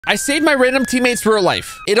I saved my random teammates' real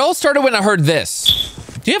life. It all started when I heard this.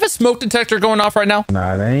 Do you have a smoke detector going off right now?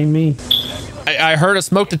 Nah, that ain't me. I heard a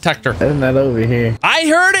smoke detector. That's not over here. I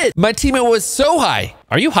heard it. My teammate was so high.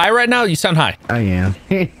 Are you high right now? You sound high. I am.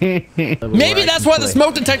 Maybe that's why the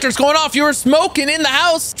smoke detector's going off. You were smoking in the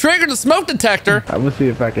house. Triggered the smoke detector. I'm gonna see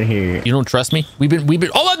if I can hear it. You don't trust me? We've been.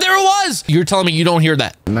 Oh, there it was. You're telling me you don't hear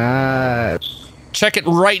that? Nah, Check it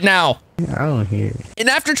right now. I don't hear it. And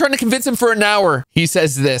after trying to convince him for an hour, he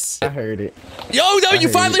says this. I heard it. Yo, no, you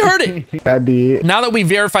finally heard it. I did. Now that we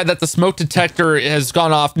verified that the smoke detector has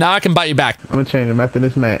gone off, now I can buy you back. I'm gonna change them after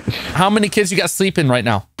this match. How many kids you got sleeping right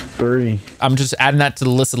now? 3. I'm just adding that to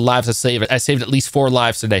the list of lives I saved. I saved at least 4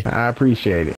 lives today. I appreciate it.